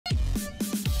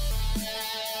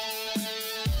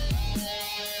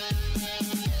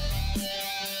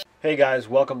Hey guys,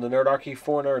 welcome to Nerdarchy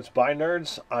for Nerds by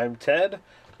Nerds. I'm Ted.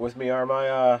 With me are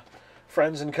my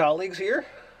friends and colleagues here.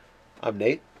 I'm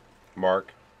Nate.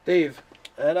 Mark. Dave.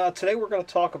 And today we're going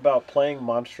to talk about playing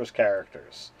monstrous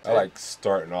characters. I like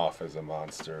starting off as a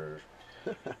monster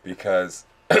because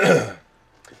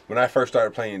when I first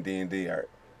started playing D&D,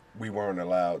 we weren't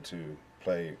allowed to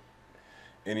play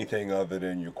anything other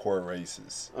than your core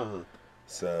races.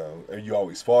 So you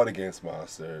always fought against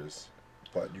monsters,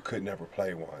 but you could never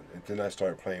play one. And then I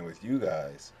started playing with you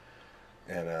guys,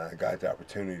 and I got the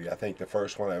opportunity. I think the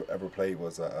first one I ever played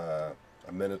was a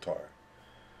Minotaur.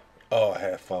 Oh, I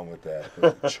had fun with that.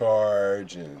 The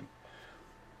charge, and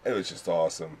it was just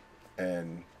awesome.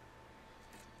 And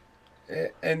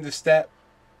the stat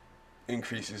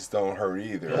increases don't hurt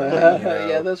either. I mean,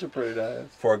 Yeah, those are pretty nice.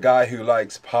 For a guy who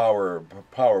likes power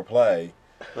play,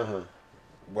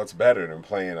 what's better than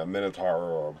playing a Minotaur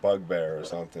or a Bugbear or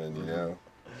something, you know?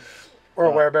 Or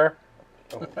a werebear.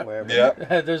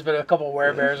 Yeah. There's been a couple of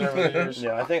werebears over the years.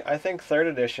 Yeah, I think third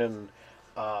edition,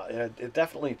 it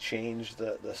definitely changed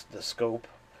the scope.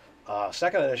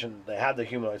 Second edition, they had the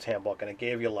Humanoids Handbook, and it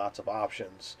gave you lots of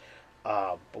options.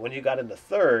 But when you got into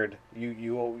third,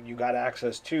 you got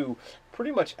access to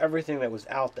pretty much everything that was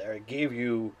out there. It gave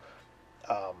you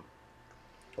the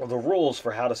rules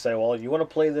for how to say, well, you want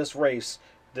to play this race.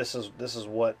 This is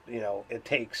what it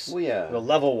takes. Well, yeah.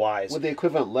 Level wise, With the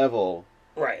equivalent level,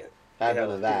 right? having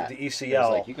of that, the it's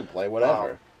ECL. like you can play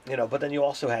whatever. But then you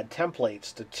also had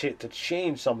templates to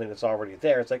change something that's already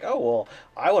there. It's like, oh, well,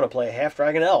 I want to play a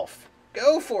half-dragon elf.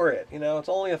 Go for it. It's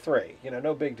only a 3.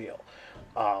 No big deal.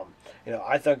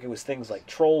 I think it was things like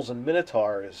trolls and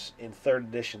minotaurs in third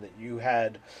edition that you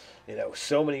had,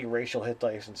 so many racial hit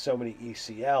dice and so many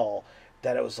ECL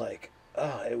that it was like,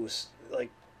 it was like,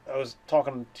 I was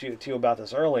talking to you about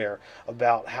this earlier,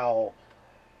 about how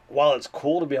while it's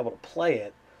cool to be able to play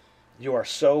it, you are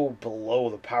so below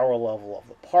the power level of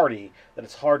the party that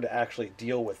it's hard to actually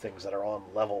deal with things that are on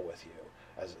level with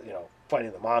you, as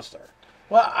fighting the monster.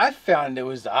 Well, I found it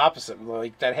was the opposite.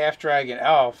 Like that half-dragon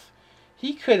elf,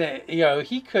 he couldn't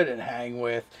hang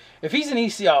with. If he's an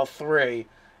ECL 3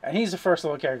 and he's a first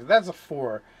level character, that's a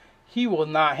 4. He will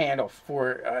not handle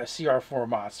CR4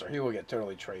 monster. He will get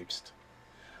totally traipsed.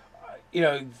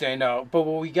 They know. But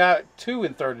what we got too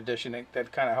in third edition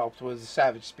that kind of helped was the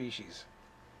Savage Species.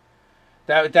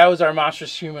 That was our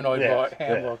Monstrous Humanoid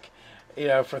handbook,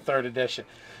 for third edition.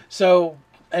 So,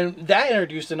 and that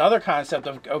introduced another concept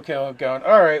of going,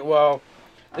 all right, well,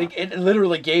 it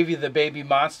literally gave you the baby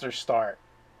monster start,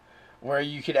 where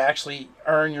you could actually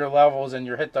earn your levels and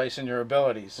your hit dice and your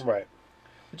abilities, Right.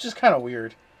 which is kind of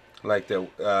weird. Like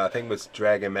I think it was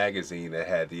Dragon Magazine that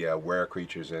had the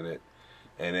werecreatures in it,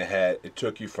 and it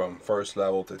took you from first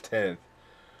level to 10th.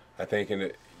 I think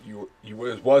it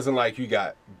wasn't like you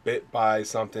got bit by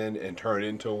something and turned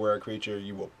into a werecreature.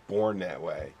 You were born that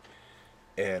way,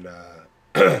 and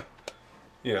I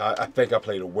think I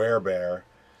played a werebear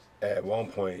at one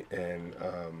point, and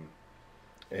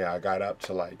I got up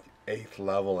to like 8th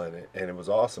level in it, and it was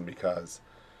awesome because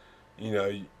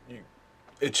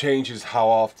it changes how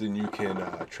often you can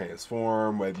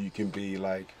transform, whether you can be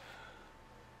like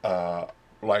a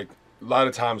lot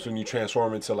of times when you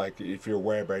transform into, like, if you're a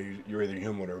werebear, you're either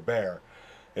human or a bear.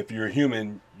 If you're a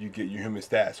human, you get your human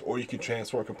stats, or you can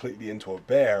transform completely into a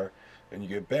bear and you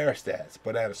get bear stats.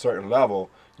 But at a certain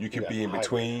level, you can be in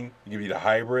between. You can be the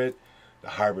hybrid. The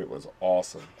hybrid was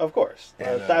awesome. Of course,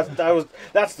 And,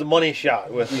 that's the money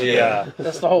shot with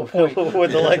That's the whole point.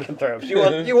 with the lycanthropes. You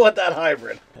want that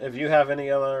hybrid. If you have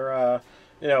any other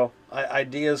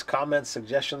ideas, comments,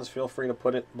 suggestions, feel free to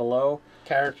put it below.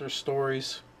 Character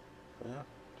stories. Yeah.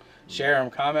 Share them,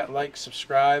 comment, like,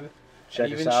 subscribe, Check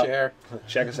and us even out. share.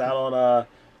 Check us out on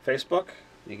Facebook.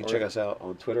 You can check us out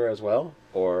on Twitter as well,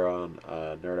 or on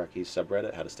Nerdarchy's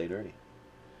subreddit, How to Stay Nerdy.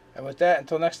 And with that,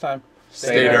 until next time,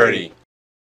 Stay nerdy.